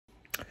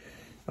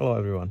Hello,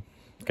 everyone.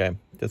 Okay,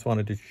 just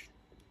wanted to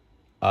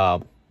uh,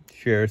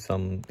 share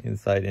some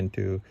insight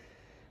into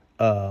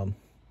um,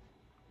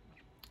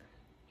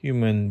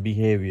 human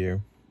behavior.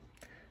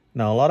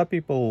 Now, a lot of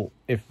people,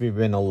 if we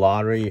win a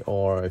lottery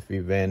or if we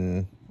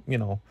win, you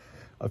know,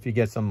 if you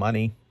get some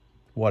money,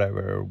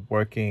 whatever,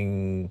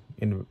 working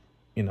in,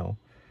 you know,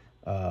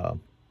 uh,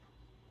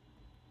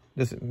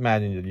 just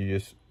imagine that you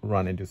just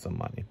run into some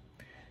money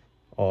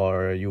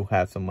or you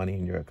have some money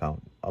in your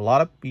account. A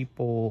lot of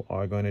people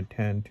are going to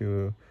tend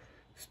to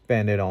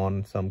spend it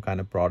on some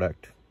kind of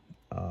product.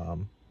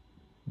 Um,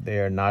 they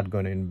are not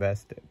going to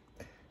invest it.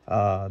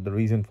 The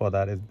reason for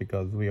that is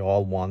because we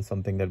all want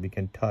something that we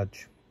can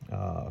touch,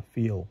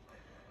 feel.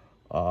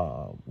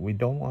 We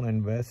don't want to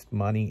invest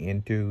money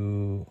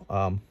into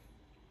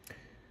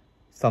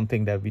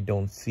something that we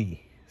don't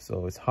see.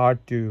 So it's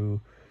hard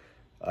to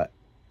uh,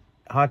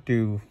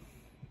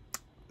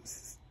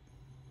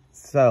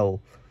 sell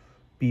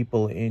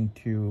people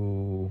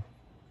into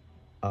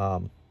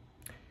um,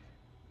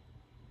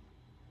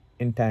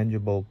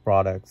 intangible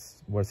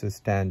products versus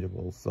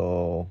tangible.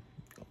 So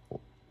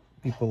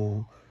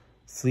people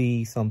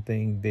see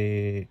something,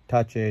 they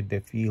touch it, they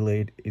feel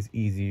it, is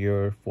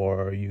easier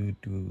for you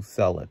to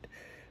sell it.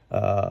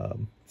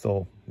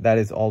 So that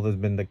has always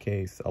been the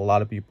case. A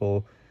lot of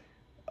people,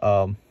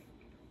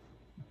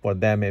 for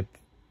them, if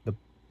the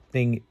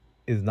thing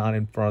is not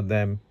in front of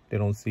them, they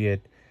don't see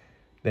it,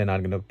 they're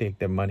not going to take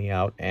their money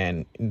out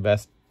and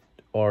invest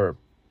or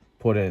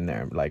put it in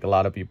there. Like a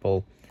lot of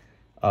people,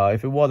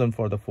 if it wasn't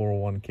for the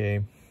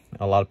 401k,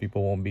 a lot of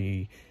people won't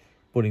be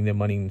putting their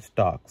money in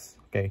stocks.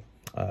 Okay.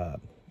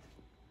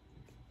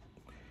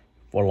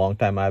 For a long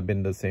time, I've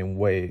been the same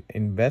way.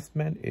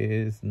 Investment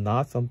is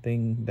not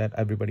something that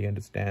everybody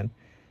understands.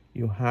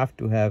 You have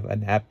to have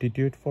an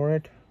aptitude for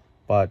it,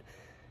 but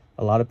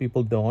a lot of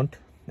people don't,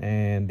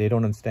 and they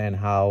don't understand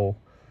how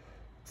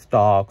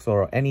stocks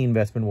or any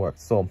investment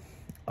works. So,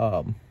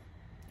 um,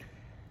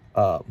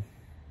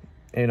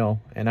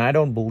 and I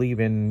don't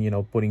believe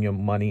in, putting your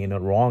money in a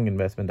wrong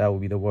investment. That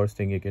would be the worst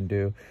thing you can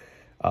do.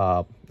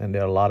 And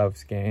there are a lot of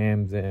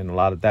scams and a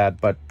lot of that,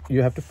 but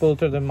you have to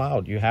filter them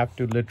out. You have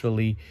to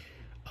literally,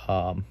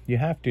 you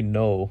have to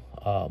know,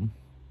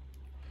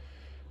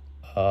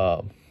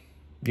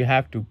 you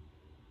have to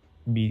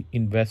be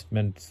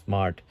investment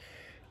smart.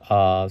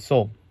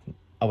 So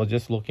I was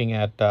just looking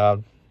at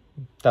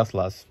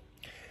Teslas.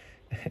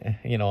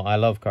 I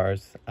love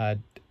cars.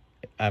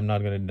 I'm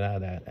not going to deny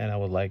that. And I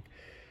was like,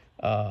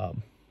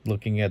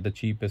 looking at the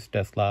cheapest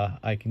Tesla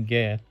I can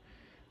get.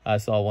 I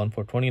saw one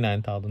for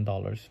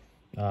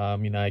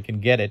 $29,000. I can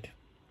get it.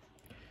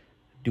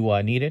 Do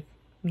I need it?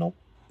 Nope.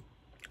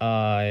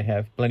 I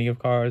have plenty of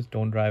cars,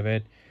 don't drive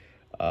it.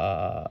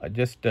 I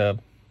just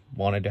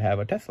wanted to have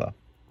a Tesla.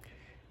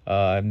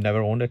 I've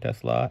never owned a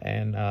Tesla,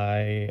 and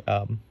I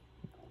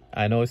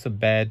know it's a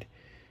bad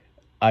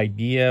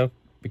idea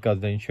because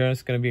the insurance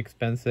is going to be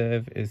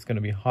expensive. It's going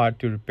to be hard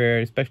to repair,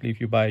 especially if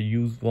you buy a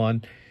used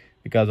one,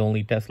 because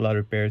only Tesla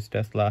repairs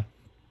Tesla.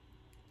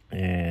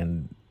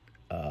 And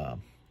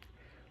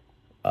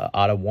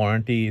out of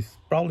warranty is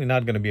probably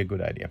not going to be a good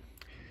idea.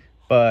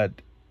 But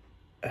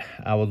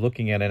I was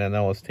looking at it and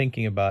I was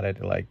thinking about it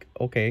like,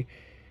 okay,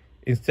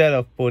 instead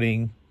of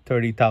putting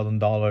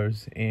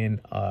 $30,000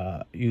 in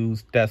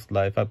used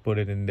Tesla, if I put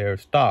it in their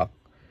stock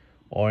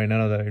or in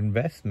another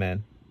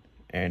investment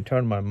and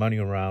turn my money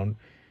around,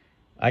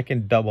 I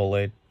can double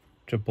it,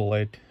 triple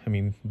it. I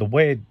mean, the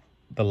way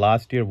the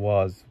last year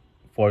was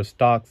for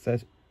stocks, I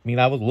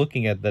was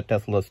looking at the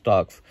Tesla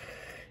stocks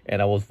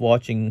and I was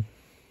watching.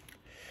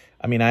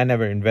 I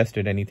never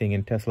invested anything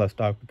in Tesla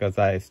stock because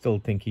I still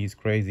think he's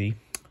crazy.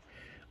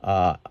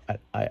 I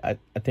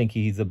think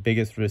he's the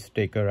biggest risk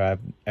taker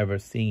I've ever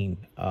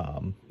seen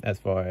as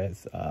far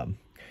as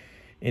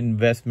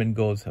investment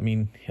goes.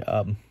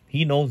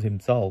 He knows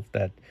himself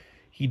that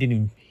he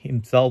didn't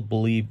himself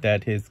believe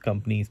that his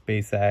company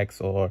SpaceX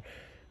or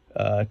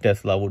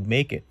Tesla would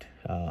make it.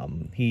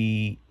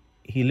 He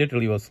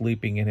literally was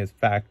sleeping in his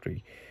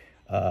factory.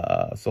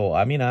 So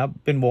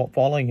I've been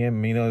following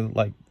him.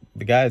 Like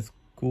the guy's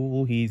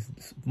cool. He's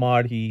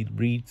smart. He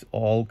reads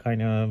all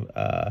kind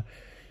of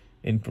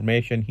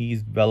information.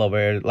 He's well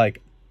aware.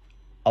 Like,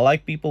 I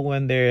like people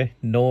when they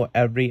know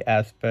every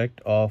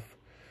aspect of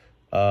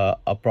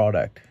a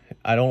product.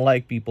 I don't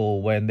like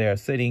people when they're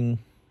sitting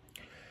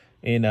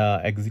in a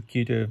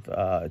executive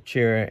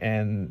chair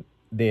and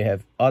they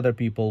have other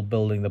people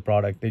building the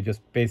product. They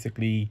just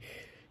basically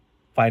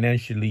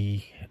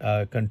financially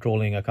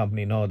controlling a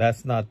company. No,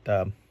 that's not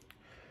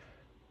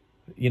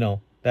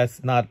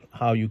that's not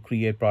how you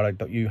create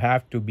product. You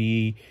have to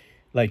be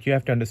like, you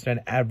have to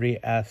understand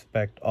every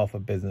aspect of a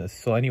business.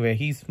 So anyway,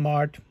 he's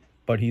smart,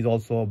 but he's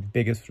also a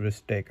biggest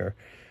risk taker.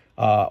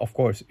 Of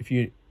course,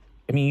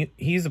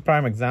 he's a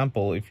prime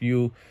example.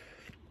 He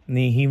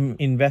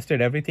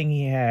invested everything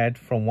he had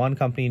from one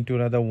company into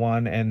another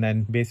one, and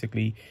then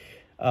basically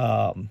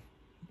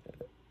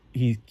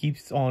he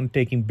keeps on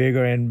taking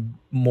bigger and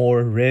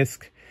more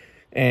risk.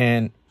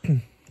 And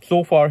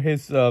so far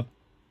his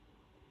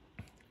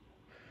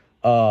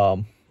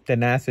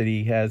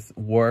tenacity has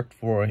worked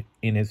for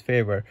in his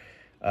favor,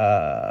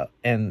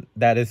 and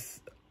that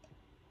is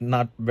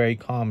not very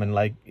common.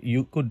 Like,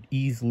 you could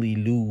easily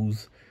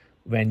lose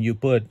when you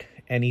put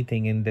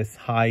anything in this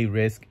high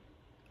risk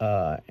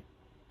uh,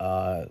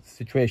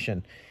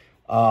 situation.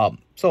 But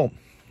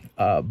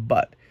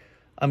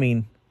I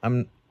mean,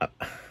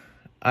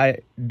 I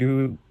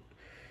do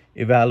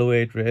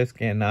evaluate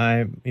risk, and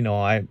I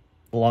a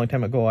long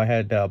time ago I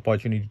had the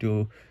opportunity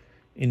to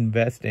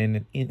invest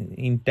in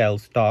Intel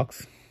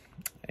stocks,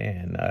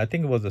 and I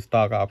think it was the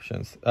stock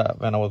options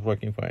when I was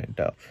working for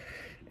Intel,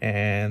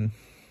 and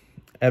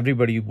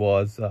everybody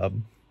was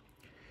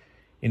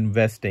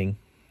investing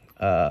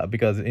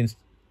because in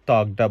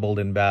stock doubled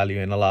in value,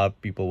 and a lot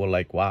of people were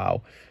like,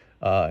 wow.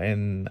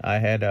 And I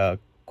had a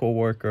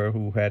coworker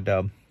who had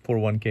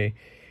 401k,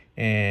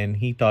 and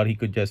he thought he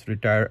could just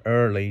retire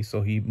early,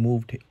 so he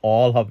moved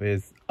all of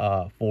his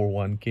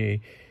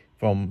 401k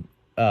from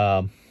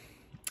uh,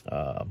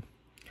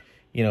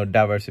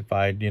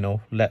 diversified,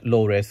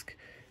 low risk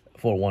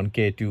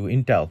 401k to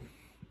Intel.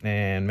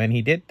 And when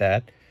he did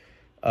that,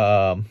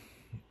 um,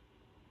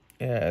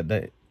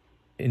 the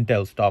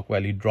Intel stock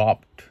value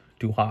dropped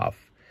to half,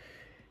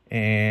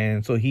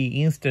 and so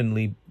he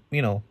instantly,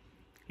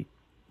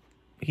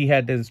 he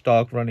had his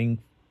stock running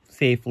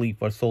safely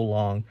for so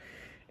long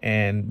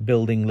and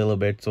building a little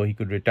bit so he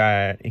could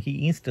retire.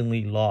 He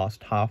instantly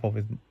lost half of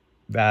his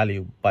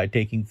value by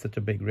taking such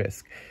a big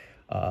risk.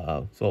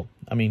 So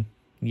I mean,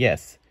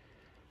 yes,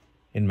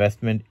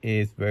 investment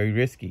is very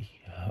risky,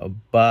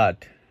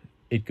 but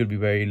it could be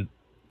very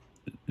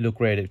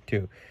lucrative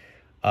too.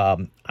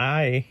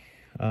 I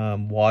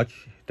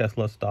watch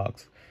Tesla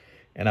stocks,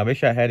 and I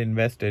wish I had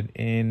invested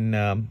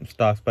in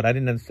stocks, but I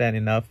didn't understand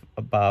enough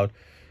about.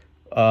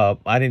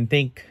 I didn't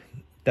think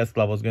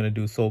Tesla was going to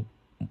do so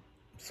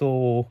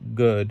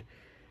good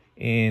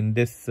in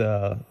this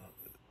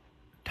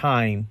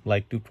time,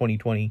 like to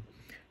 2020,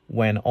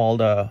 when all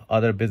the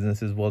other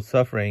businesses was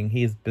suffering.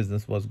 His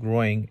business was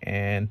growing,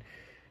 and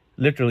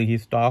literally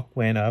his stock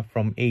went up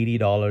from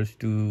 $80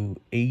 to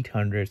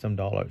 800 some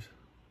dollars.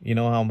 You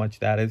know how much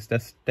that is?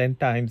 That's 10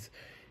 times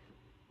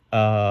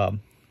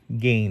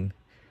gain.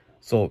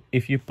 So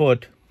if you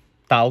put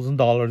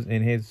 $1,000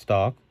 in his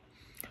stock,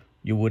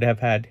 you would have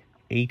had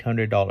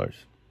 $800.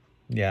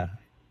 Yeah,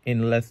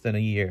 in less than a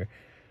year.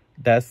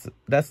 That's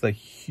a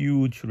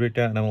huge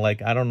return. I'm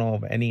like, I don't know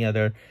of any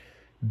other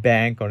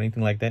bank or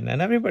anything like that.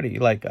 And everybody,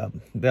 like,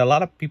 there are a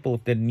lot of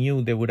people that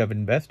knew they would have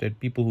invested.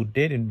 People who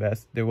did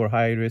invest, they were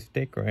high risk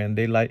taker, and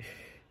they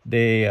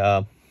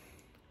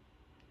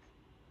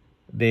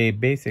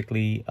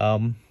basically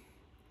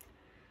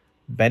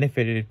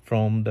benefited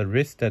from the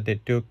risk that they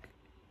took,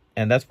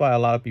 and that's why a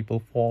lot of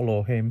people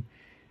follow him.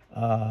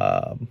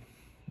 What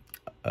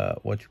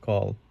you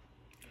call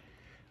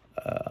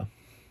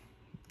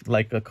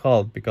like a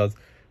cult, because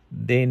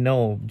they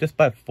know just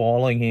by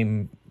following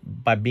him,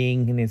 by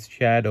being in his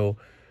shadow,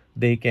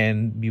 they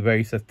can be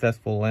very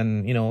successful,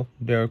 and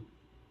they're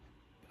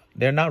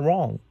not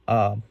wrong.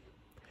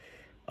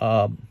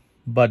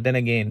 But then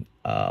again,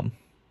 high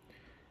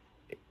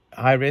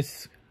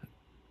risk,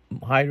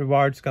 high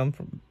rewards come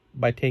from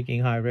by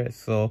taking high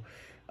risk. So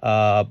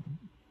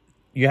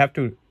you have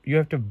to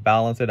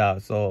balance it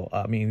out. So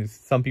I mean,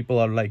 some people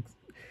are like,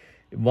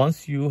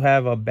 once you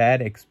have a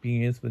bad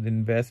experience with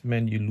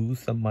investment, you lose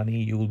some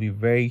money, you will be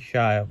very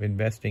shy of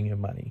investing your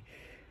money.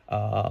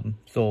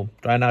 So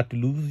try not to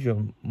lose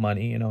your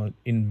money.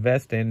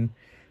 Invest in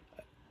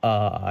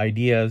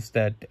ideas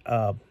that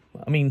I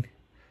mean,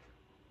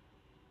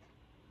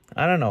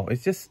 I don't know.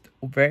 It's just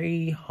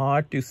very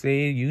hard to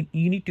say. You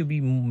need to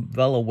be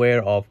well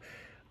aware of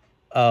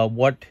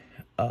what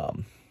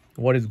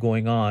is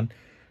going on.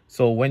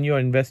 So when you're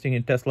investing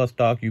in Tesla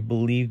stock, you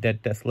believe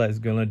that Tesla is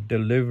going to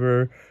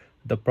deliver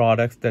the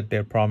products that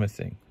they're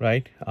promising,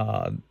 right?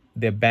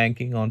 They're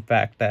banking on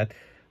fact that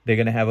they're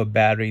going to have a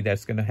battery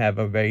that's going to have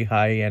a very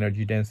high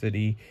energy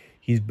density.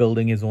 He's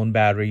building his own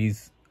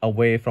batteries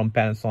away from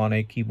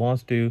Panasonic. He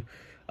wants to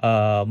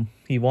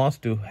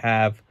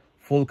have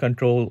full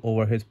control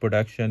over his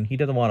production. He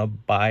doesn't want to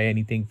buy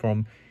anything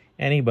from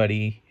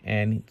anybody,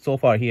 and so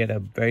far he had a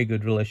very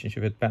good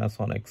relationship with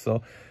Panasonic.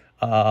 So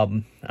I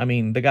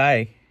mean, the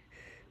guy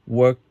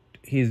worked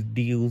his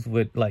deals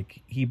with,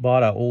 like, he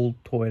bought an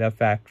old Toyota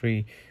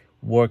factory,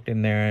 worked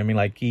in there. I mean,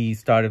 like, he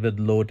started with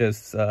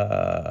Lotus.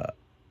 I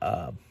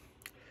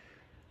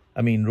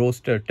mean,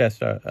 roaster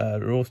tester.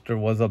 Roaster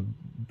was a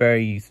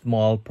very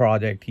small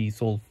project. He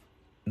sold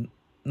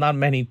not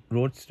many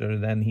roadsters,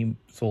 then he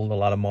sold a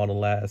lot of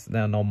Model S,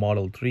 then no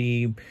Model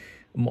 3,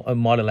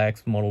 Model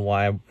X, Model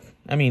Y.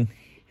 I mean,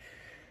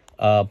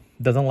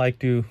 doesn't like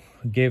to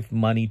give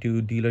money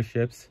to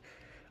dealerships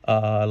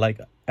like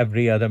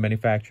every other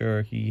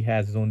manufacturer. He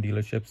has his own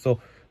dealership. So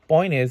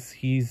point is,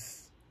 he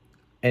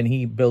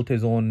built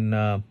his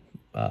own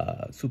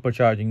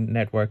supercharging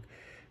network.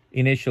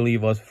 Initially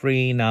it was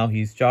free, now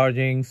he's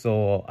charging.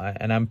 So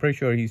and I'm pretty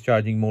sure he's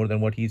charging more than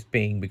what he's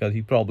paying, because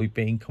he's probably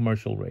paying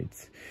commercial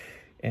rates,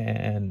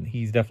 and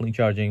he's definitely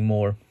charging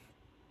more.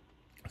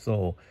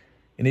 So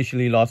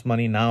initially lost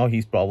money. Now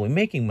he's probably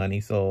making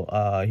money. So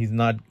he's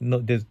not, no,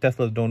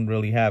 Teslas don't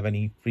really have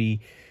any free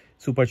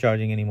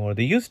supercharging anymore.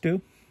 They used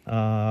to.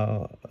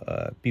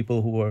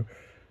 People who were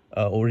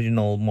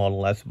original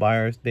Model S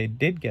buyers, they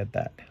did get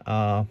that.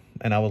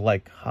 And I was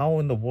like, how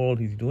in the world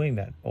he's doing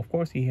that? Of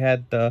course, he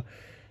had the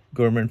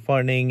government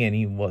funding and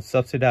he was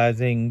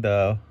subsidizing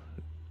the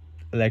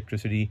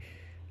electricity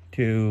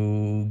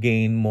to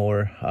gain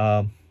more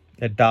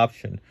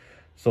adoption.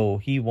 So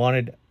he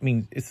wanted, I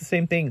mean, it's the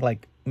same thing.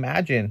 Like,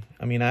 imagine,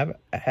 I mean, I've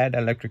had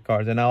electric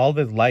cars and I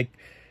always liked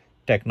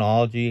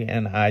technology,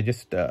 and I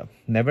just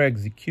never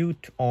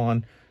execute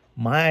on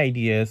my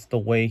ideas the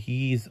way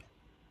he's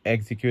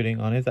executing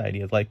on his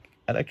ideas. Like,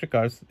 electric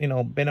cars, you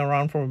know, been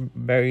around for a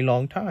very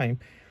long time,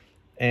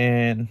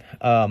 and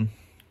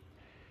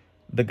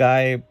the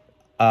guy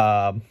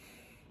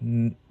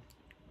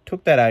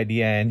took that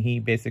idea and he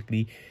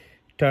basically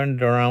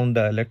turned around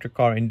the electric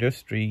car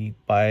industry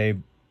by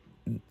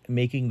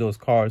making those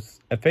cars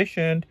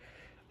efficient.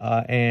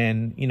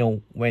 And you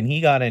know, when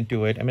he got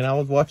into it, I mean, I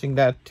was watching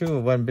that too,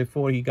 when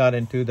before he got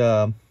into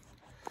the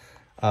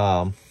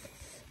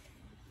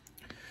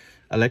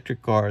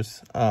electric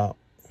cars,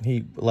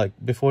 he, like,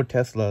 before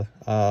Tesla,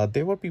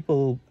 there were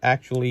people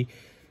actually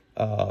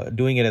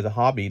doing it as a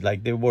hobby.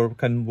 Like, they were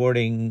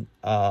converting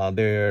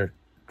their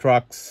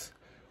trucks,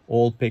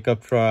 old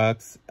pickup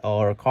trucks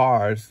or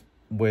cars,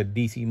 with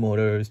DC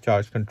motors,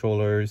 charge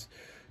controllers,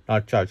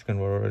 not charge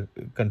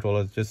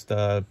controllers, just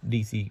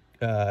DC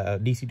to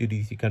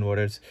DC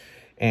converters.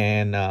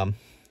 And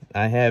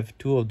I have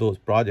 2 of those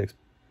projects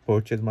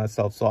purchased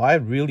myself. So I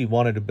really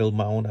wanted to build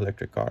my own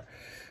electric car.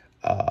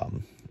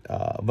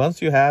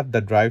 Once you have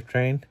the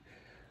drivetrain,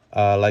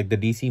 like the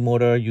DC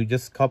motor, you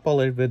just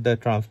couple it with the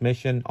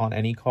transmission on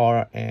any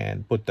car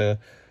and put the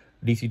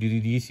DC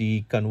to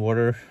DC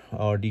converter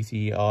or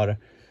DC or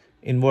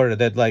inverter,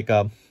 that like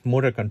a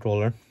motor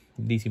controller,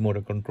 DC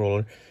motor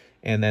controller,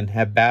 and then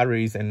have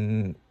batteries,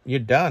 and you're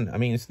done. I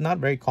mean, it's not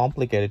very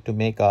complicated to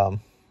make a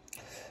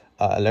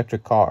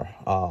electric car.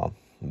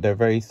 They're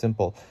very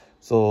simple.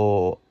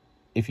 So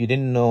if you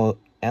didn't know,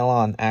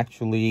 Elon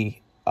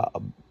actually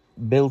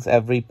builds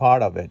every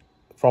part of it,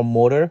 from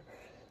motor,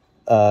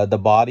 the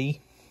body,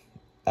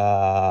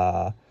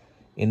 inverters,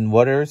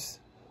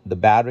 the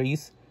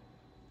batteries.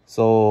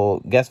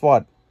 So guess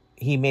what?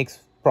 He makes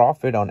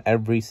profit on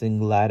every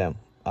single item.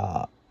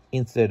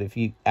 Instead, if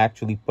you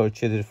actually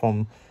purchase it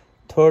from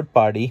third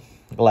party,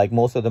 like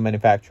most of the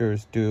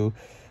manufacturers do,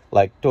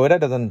 like Toyota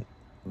doesn't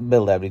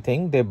build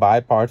everything. They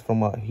buy parts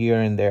from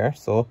here and there.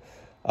 So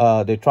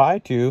they try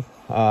to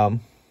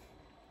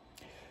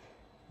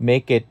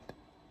make it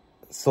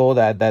so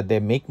that they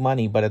make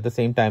money, but at the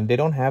same time, they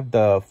don't have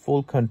the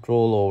full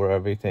control over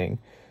everything.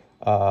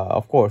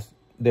 Of course,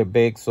 they're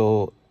big,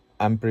 so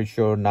I'm pretty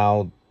sure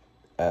now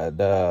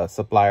the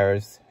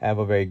suppliers have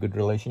a very good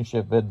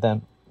relationship with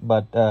them.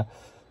 But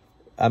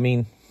I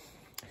mean,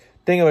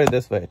 think about it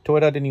this way.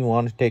 Toyota didn't even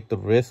want to take the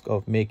risk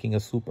of making a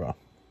Supra,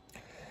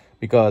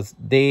 because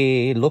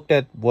they looked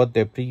at what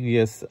their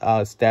previous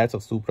stats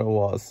of Supra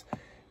was,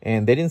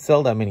 and they didn't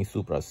sell that many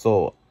Supras.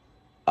 So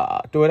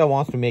Toyota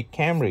wants to make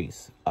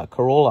Camrys,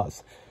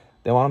 Corollas.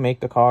 They want to make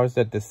the cars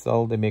that they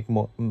sell, they make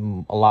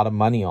a lot of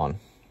money on.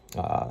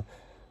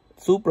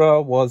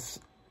 Supra was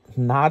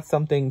not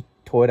something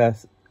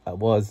Toyota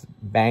was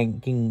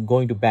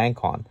going to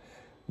bank on.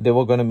 They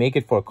were going to make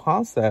it for a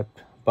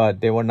concept,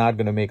 but they were not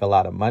going to make a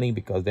lot of money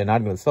because they're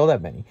not going to sell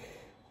that many.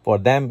 For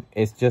them,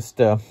 it's just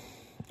a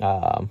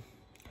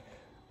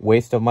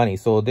waste of money.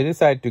 So they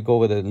decided to go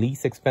with the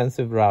least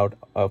expensive route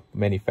of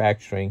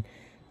manufacturing.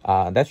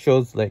 That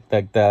shows like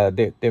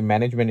their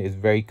management is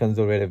very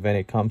conservative when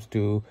it comes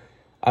to,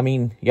 I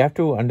mean, you have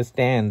to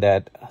understand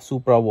that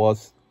Supra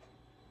was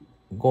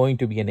going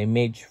to be an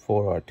image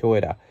for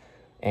Toyota,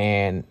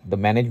 and the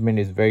management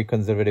is very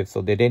conservative.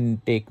 So they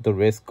didn't take the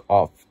risk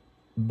of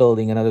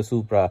building another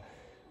Supra,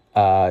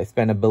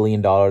 spend $1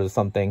 billion or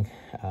something.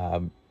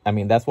 I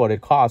mean, that's what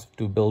it costs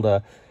to build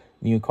a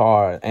new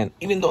car. And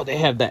even though they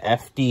have the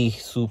FT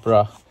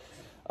Supra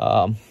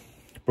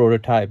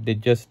prototype, they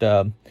just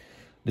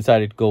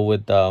decided to go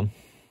with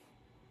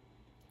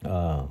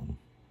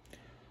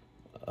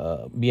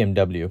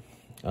BMW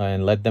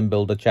and let them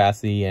build the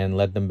chassis and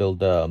let them build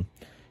the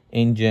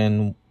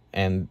engine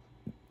and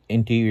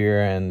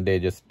interior, and they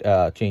just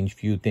change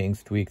few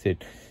things, tweaks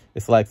it.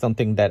 It's like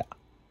something that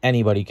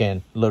anybody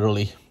can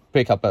literally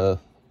pick up a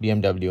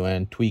BMW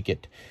and tweak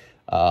it.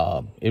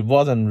 It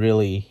wasn't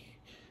really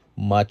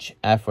much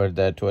effort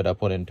that Toyota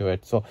put into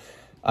it. So,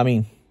 I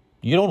mean,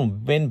 you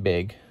don't win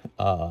big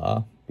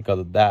because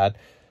of that.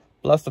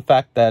 Plus the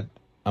fact that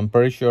I'm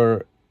pretty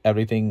sure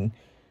everything,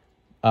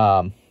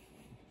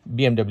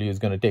 BMW is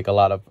going to take a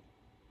lot of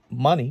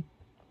money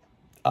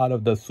out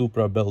of the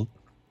Supra build.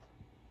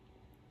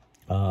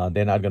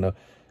 They're not going to,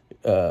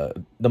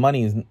 the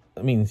money is,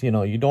 means, you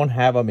know, you don't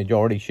have a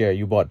majority share.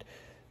 You bought,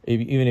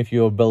 even if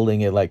you're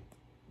building it like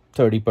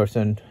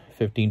 30%,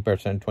 15%,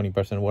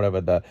 20%,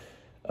 whatever the,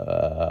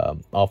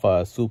 of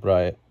a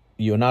Supra,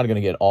 you're not going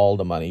to get all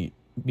the money.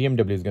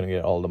 BMW is going to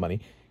get all the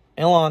money.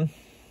 Elon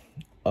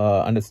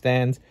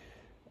understands,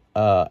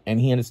 and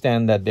he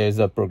understands that there's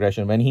a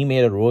progression. When he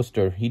made a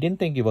roadster, he didn't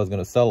think he was going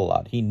to sell a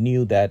lot. He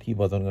knew that he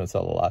wasn't going to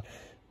sell a lot,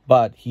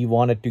 but he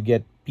wanted to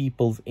get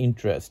people's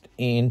interest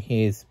in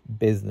his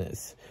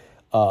business.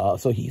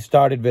 So he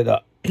started with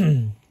a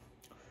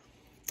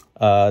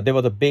there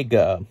was a big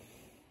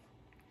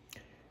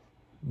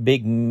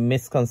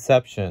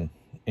misconception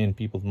in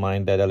people's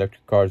mind that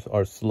electric cars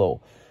are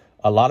slow.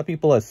 A lot of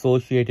people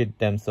associated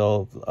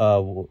themselves,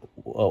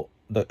 the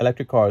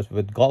electric cars,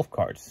 with golf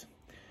carts.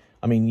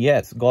 I mean,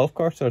 yes, golf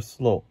carts are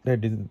slow.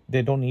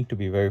 They don't need to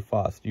be very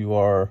fast. You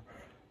are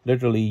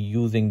literally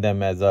using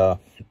them as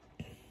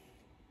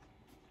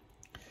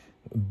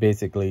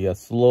basically a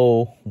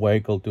slow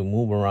vehicle to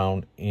move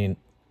around in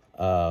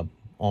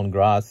on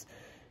grass,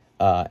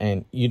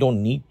 and you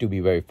don't need to be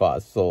very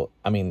fast. So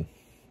I mean,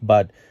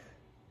 but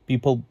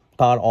people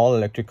thought all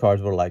electric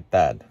cars were like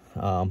that,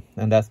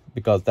 and that's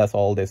because that's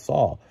all they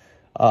saw.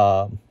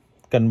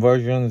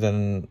 Conversions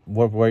and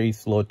were very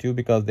slow too,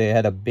 because they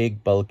had a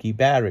big bulky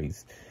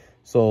batteries.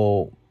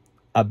 So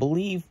I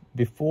believe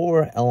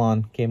before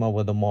Elon came up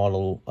with the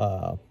model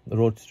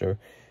Roadster,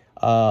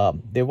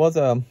 there was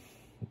a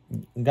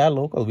guy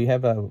local. He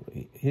had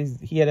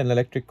an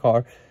electric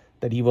car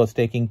that he was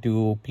taking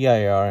to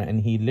PIR,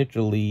 and he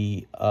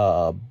literally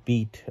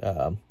beat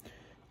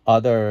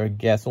other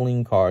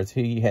gasoline cars.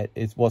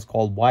 It was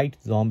called White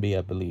Zombie,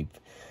 I believe.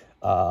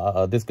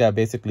 This guy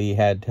basically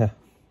had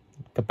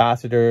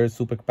capacitors,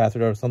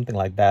 supercapacitor, or something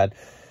like that.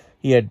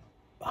 He had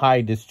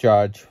high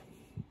discharge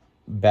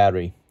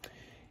battery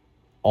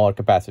or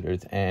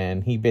capacitors,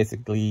 and he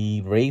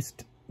basically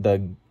raced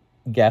the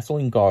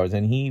gasoline cars,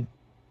 and he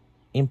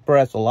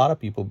impressed a lot of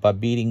people by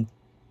beating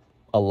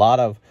a lot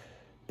of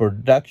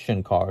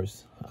production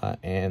cars,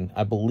 and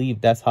I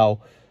believe that's how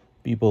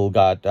people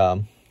got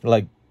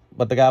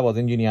but the guy was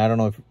engineer. I don't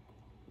know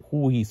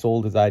who he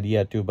sold his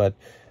idea to, but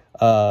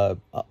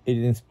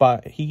he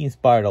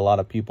inspired a lot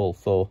of people.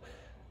 So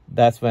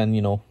that's when,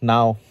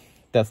 now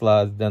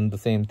Tesla has done the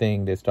same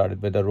thing. They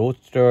started with the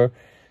Roadster,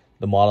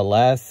 the Model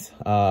S,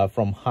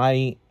 from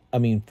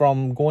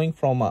going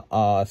from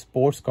a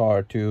sports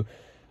car to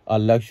a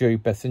luxury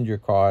passenger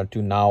car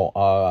to now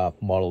a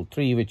Model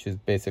 3, which is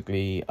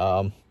basically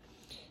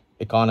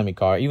economy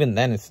car. Even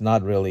then, it's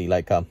not really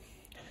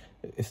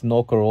it's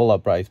no Corolla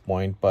price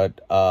point,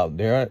 but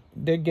they're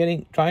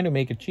trying to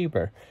make it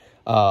cheaper.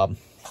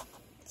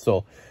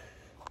 So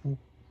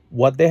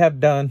what they have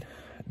done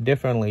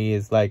differently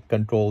is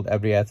controlled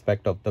every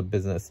aspect of the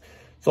business.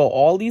 So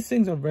all these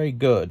things are very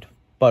good,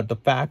 but the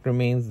fact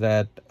remains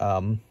that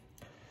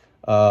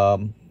Tesla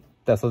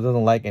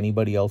doesn't like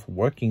anybody else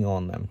working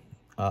on them.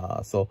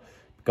 So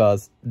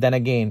because then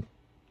again,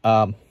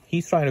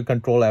 he's trying to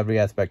control every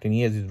aspect, and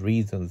he has his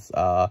reasons.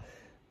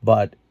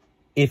 But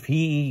if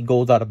he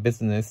goes out of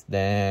business,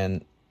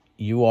 then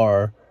you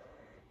are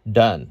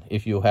done.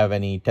 If you have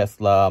any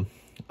Teslas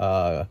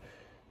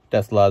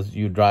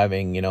you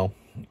driving,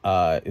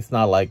 it's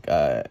not like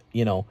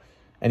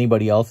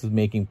anybody else is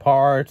making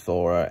parts,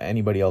 or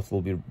anybody else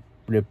will be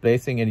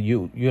replacing it.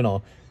 You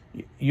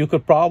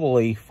could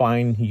probably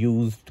find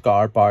used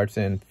car parts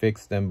and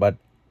fix them, but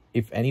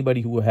if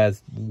anybody who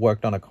has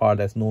worked on a car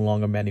that's no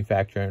longer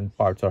manufactured and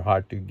parts are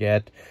hard to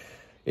get,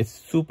 it's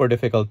super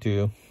difficult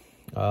to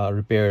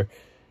repair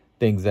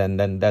things, and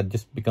then that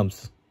just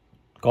becomes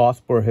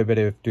cost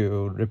prohibitive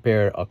to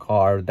repair a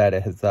car that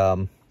has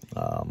hard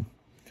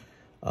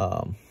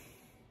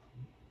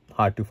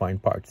to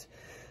find parts.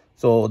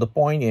 So the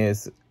point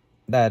is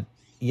that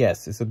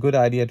yes, it's a good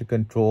idea to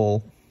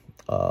control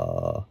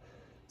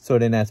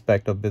certain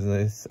aspect of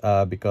business,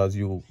 because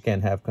you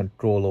can have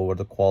control over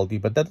the quality,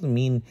 but that doesn't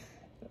mean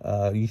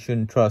you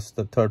shouldn't trust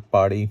the third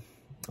party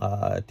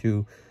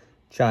to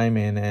chime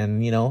in,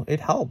 and it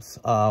helps,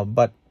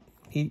 but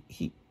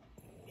he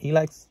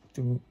likes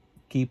to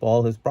keep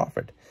all his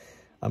profit.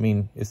 I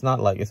mean, it's not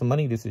like it's a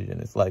money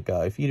decision. It's like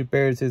if he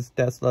repairs his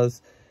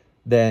Teslas,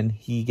 then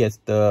he gets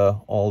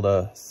all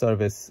the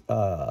service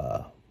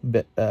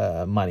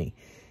money.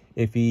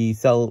 If he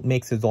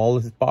makes all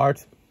his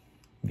parts,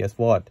 guess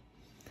what?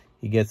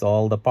 He gets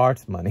all the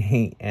parts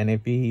money. And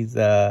if he's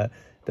doesn't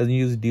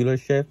use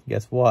dealership,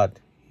 guess what?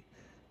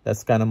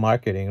 That's kind of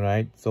marketing,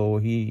 right? So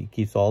he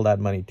keeps all that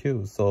money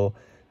too. So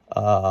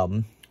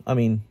I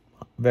mean,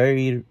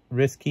 very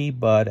risky,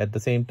 but at the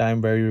same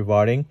time very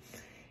rewarding.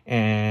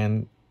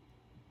 And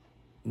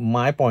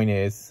my point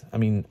is, I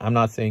mean, I'm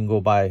not saying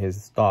go buy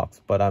his stocks,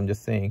 but I'm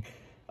just saying,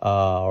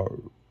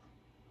 and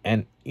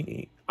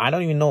I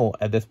don't even know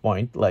at this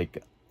point,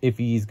 if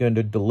he's going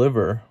to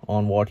deliver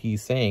on what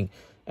he's saying.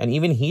 And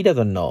even he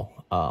doesn't know.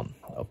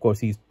 Of course,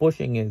 he's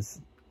pushing his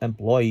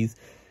employees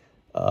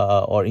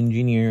or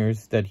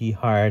engineers that he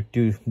hired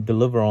to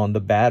deliver on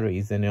the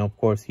batteries. And of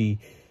course,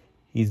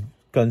 he's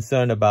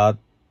concerned about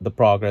the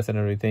progress and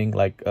everything,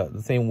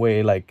 the same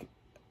way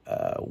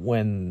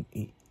when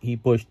he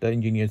pushed the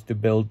engineers to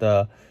build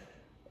the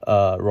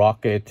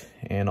rocket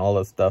and all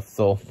that stuff.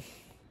 So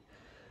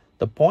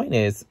the point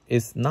is,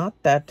 it's not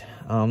that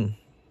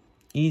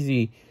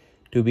easy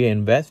to be an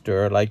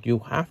investor, like, you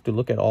have to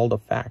look at all the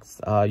facts.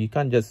 You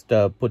can't just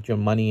put your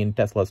money in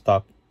Tesla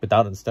stock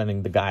without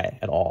understanding the guy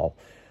at all.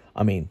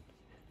 I mean,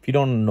 if you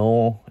don't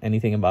know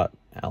anything about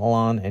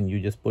Elon and you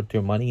just put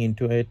your money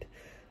into it,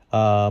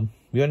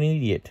 you're an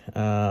idiot.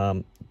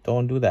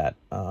 Don't do that.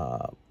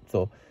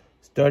 So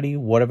study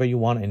whatever you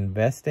want to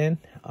invest in.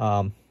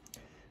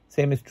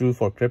 Same is true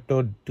for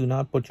crypto. Do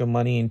not put your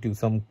money into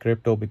some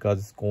crypto because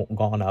it's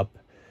gone up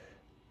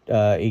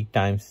 8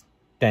 times,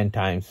 10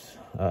 times,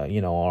 or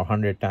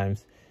 100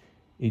 times.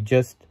 You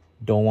just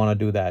don't want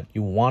to do that.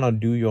 You want to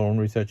do your own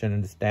research and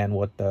understand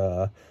what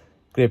the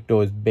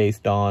crypto is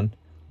based on.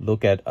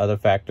 Look at other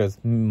factors.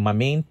 My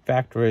main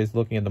factor is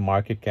looking at the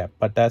market cap,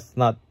 but that's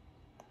not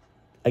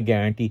a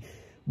guarantee.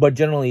 But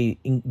generally,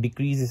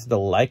 decreases the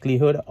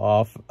likelihood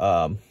of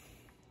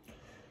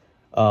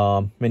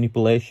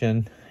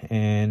manipulation.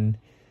 And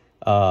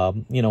I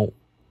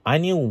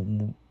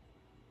knew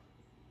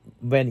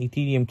when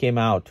Ethereum came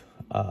out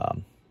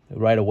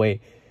right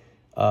away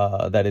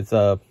that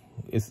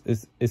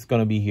it's going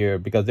to be here,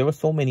 because there were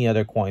so many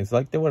other coins.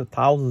 Like, there were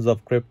thousands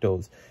of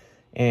cryptos,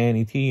 and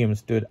Ethereum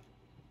stood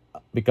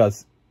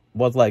because it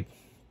was like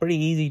pretty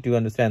easy to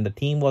understand. The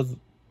team was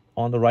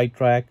on the right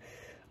track.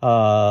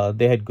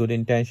 They had good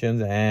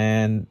intentions,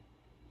 and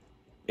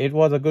it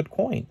was a good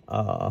coin.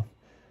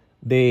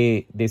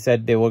 They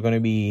said they were going to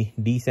be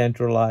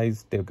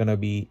decentralized. They're going to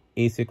be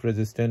ASIC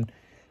resistant.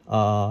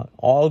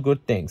 All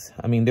good things.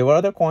 I mean, there were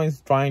other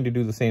coins trying to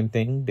do the same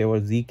thing. There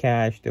was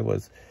Zcash. There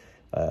was,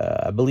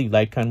 I believe,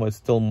 Litecoin was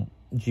still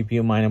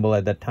GPU mineable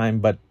at that time.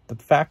 But the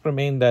fact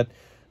remained that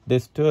they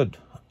stood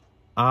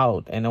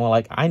out, and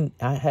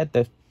I had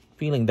the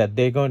feeling that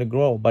they're going to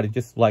grow, but it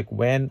just like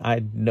when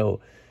I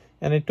know,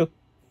 and it took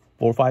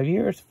 4 or 5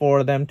 years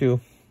for them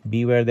to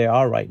be where they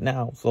are right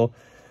now. So,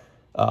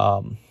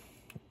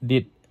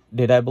 did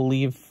I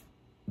believe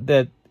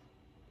that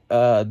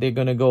they're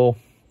gonna go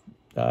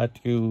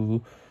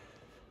to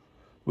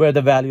where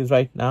the value is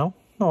right now?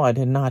 No, I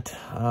did not.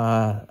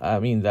 I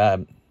mean,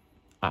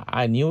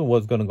 I knew it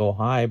was gonna go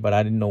high, but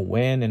I didn't know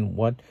when and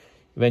what.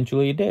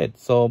 Eventually, it did.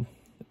 So,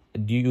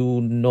 do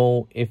you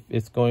know if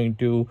it's going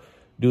to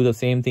do the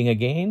same thing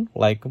again,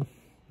 like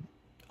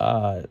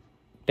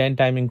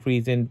 10-time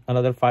increase in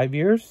another 5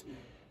 years?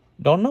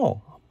 Don't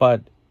know.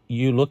 But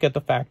you look at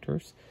the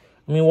factors.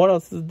 I mean, what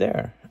else is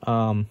there?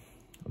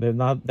 There's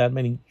not that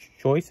many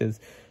choices,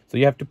 so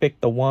you have to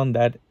pick the one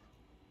that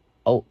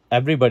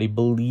everybody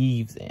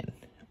believes in,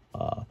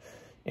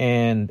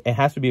 and it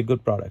has to be a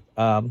good product.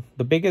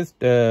 The biggest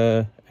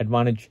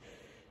advantage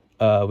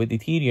with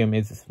Ethereum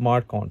is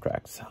smart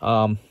contracts.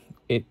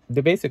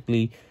 They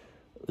basically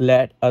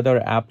let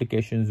other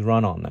applications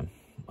run on them.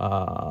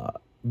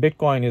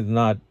 Bitcoin is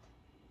not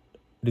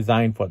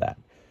designed for that.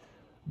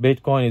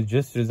 Bitcoin is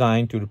just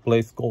designed to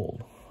replace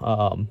gold.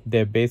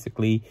 They're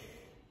basically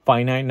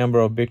finite number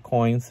of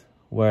Bitcoins,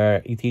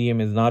 where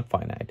Ethereum is not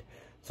finite.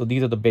 So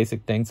these are the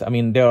basic things. I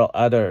mean, there are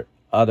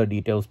other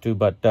details too,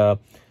 but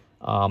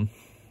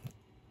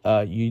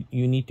you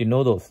need to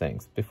know those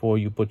things before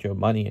you put your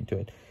money into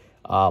it.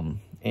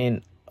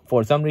 And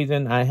for some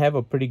reason, I have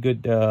a pretty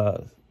good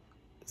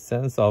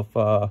sense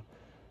of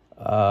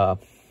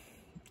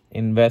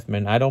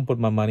investment. I don't put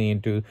my money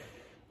into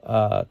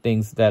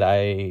things that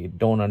I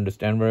don't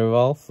understand very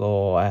well.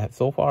 So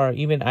so far,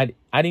 even I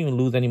didn't even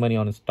lose any money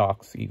on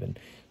stocks even.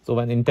 So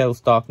when Intel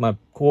stock, my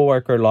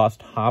coworker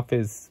lost half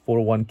his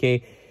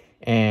 401k,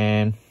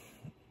 and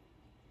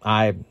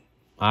I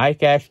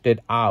cashed it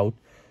out.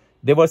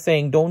 They were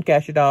saying don't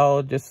cash it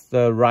out, just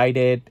ride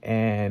it,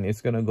 and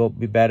it's gonna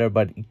be better.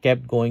 But it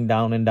kept going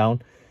down and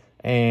down,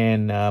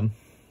 and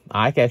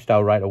I cashed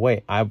out right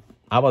away. I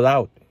was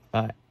out,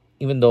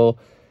 even though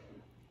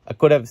I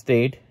could have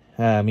stayed.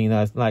 I mean,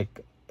 it's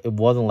like it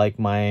wasn't like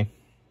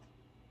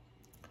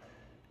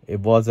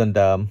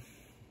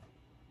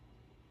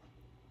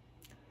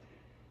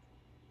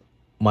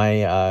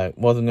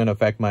wasn't going to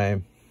affect my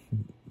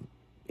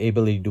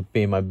ability to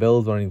pay my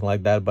bills or anything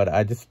like that. But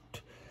I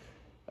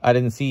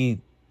didn't see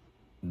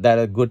that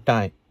a good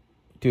time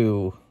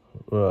to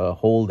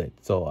hold it,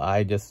 so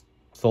I just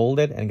sold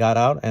it and got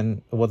out,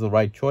 and it was the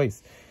right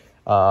choice.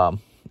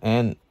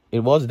 And it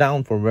was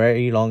down for a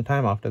very long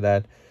time after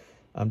that.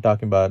 I'm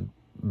talking about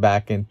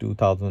back in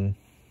 2000,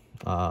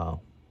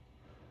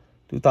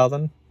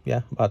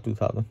 yeah, about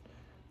 2000,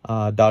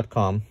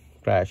 .com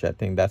crash. I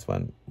think that's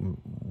when,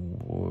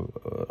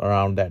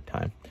 around that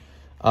time.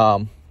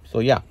 So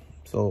yeah,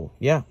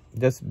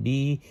 just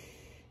be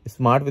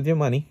smart with your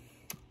money.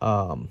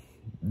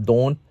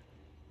 Don't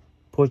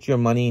put your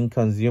money in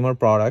consumer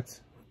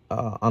products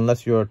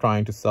unless you're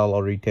trying to sell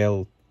or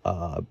retail.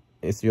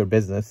 It's your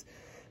business.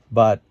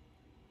 But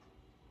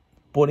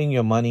putting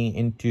your money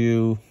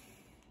into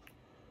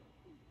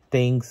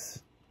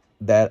things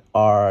that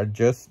are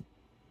just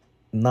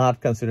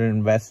not considered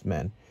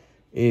investment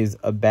is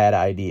a bad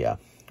idea.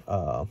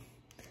 At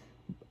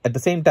the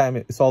same time,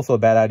 it's also a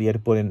bad idea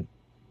to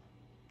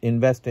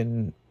invest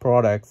in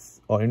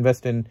products or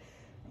invest in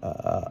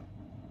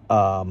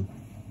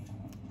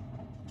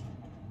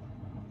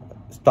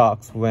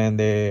stocks when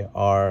they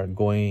are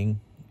going,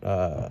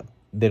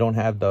 they don't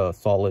have the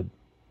solid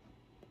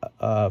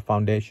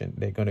foundation.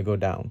 They're going to go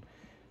down.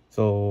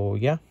 So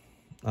yeah,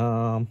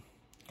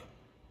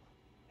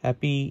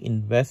 happy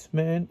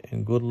investment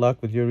and good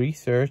luck with your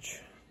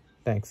research.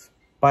 Thanks.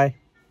 Bye.